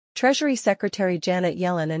Treasury Secretary Janet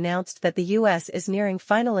Yellen announced that the U.S. is nearing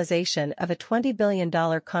finalization of a $20 billion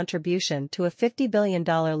contribution to a $50 billion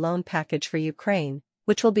loan package for Ukraine,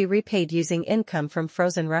 which will be repaid using income from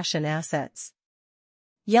frozen Russian assets.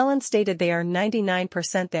 Yellen stated they are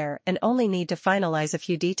 99% there and only need to finalize a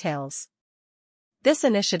few details. This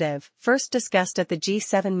initiative, first discussed at the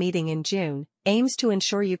G7 meeting in June, aims to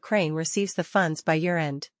ensure Ukraine receives the funds by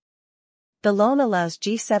year-end. The loan allows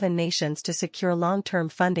G7 nations to secure long-term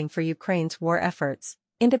funding for Ukraine's war efforts,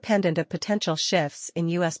 independent of potential shifts in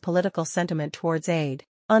U.S. political sentiment towards aid.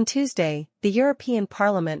 On Tuesday, the European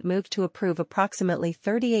Parliament moved to approve approximately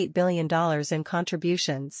 $38 billion in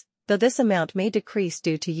contributions, though this amount may decrease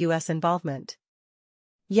due to U.S. involvement.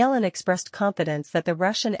 Yellen expressed confidence that the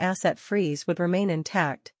Russian asset freeze would remain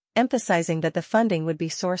intact, emphasizing that the funding would be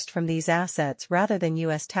sourced from these assets rather than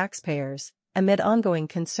U.S. taxpayers, amid ongoing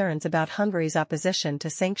concerns about Hungary's opposition to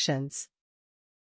sanctions.